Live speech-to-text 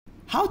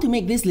How to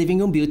make this living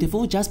room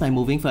beautiful just by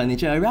moving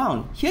furniture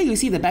around. Here you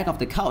see the back of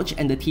the couch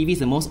and the TV is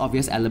the most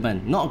obvious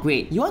element. Not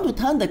great. You want to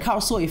turn the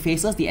couch so it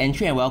faces the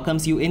entry and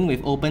welcomes you in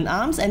with open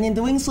arms, and in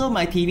doing so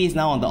my TV is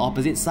now on the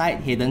opposite side,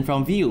 hidden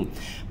from view.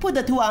 Put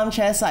the two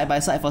armchairs side by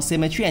side for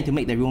symmetry and to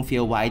make the room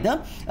feel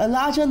wider. A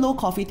larger low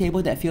coffee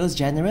table that feels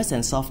generous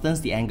and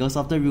softens the angles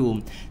of the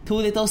room. Two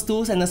little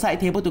stools and a side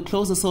table to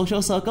close the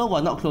social circle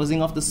while not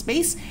closing off the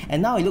space,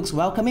 and now it looks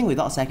welcoming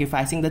without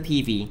sacrificing the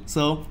TV.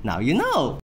 So now you know!